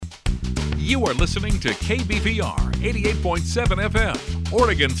You are listening to Kbbr 88.7 FM,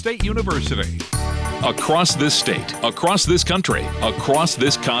 Oregon State University. Across this state, across this country, across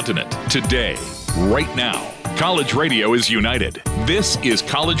this continent, today, right now, college radio is united. This is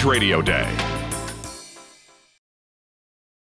College Radio Day.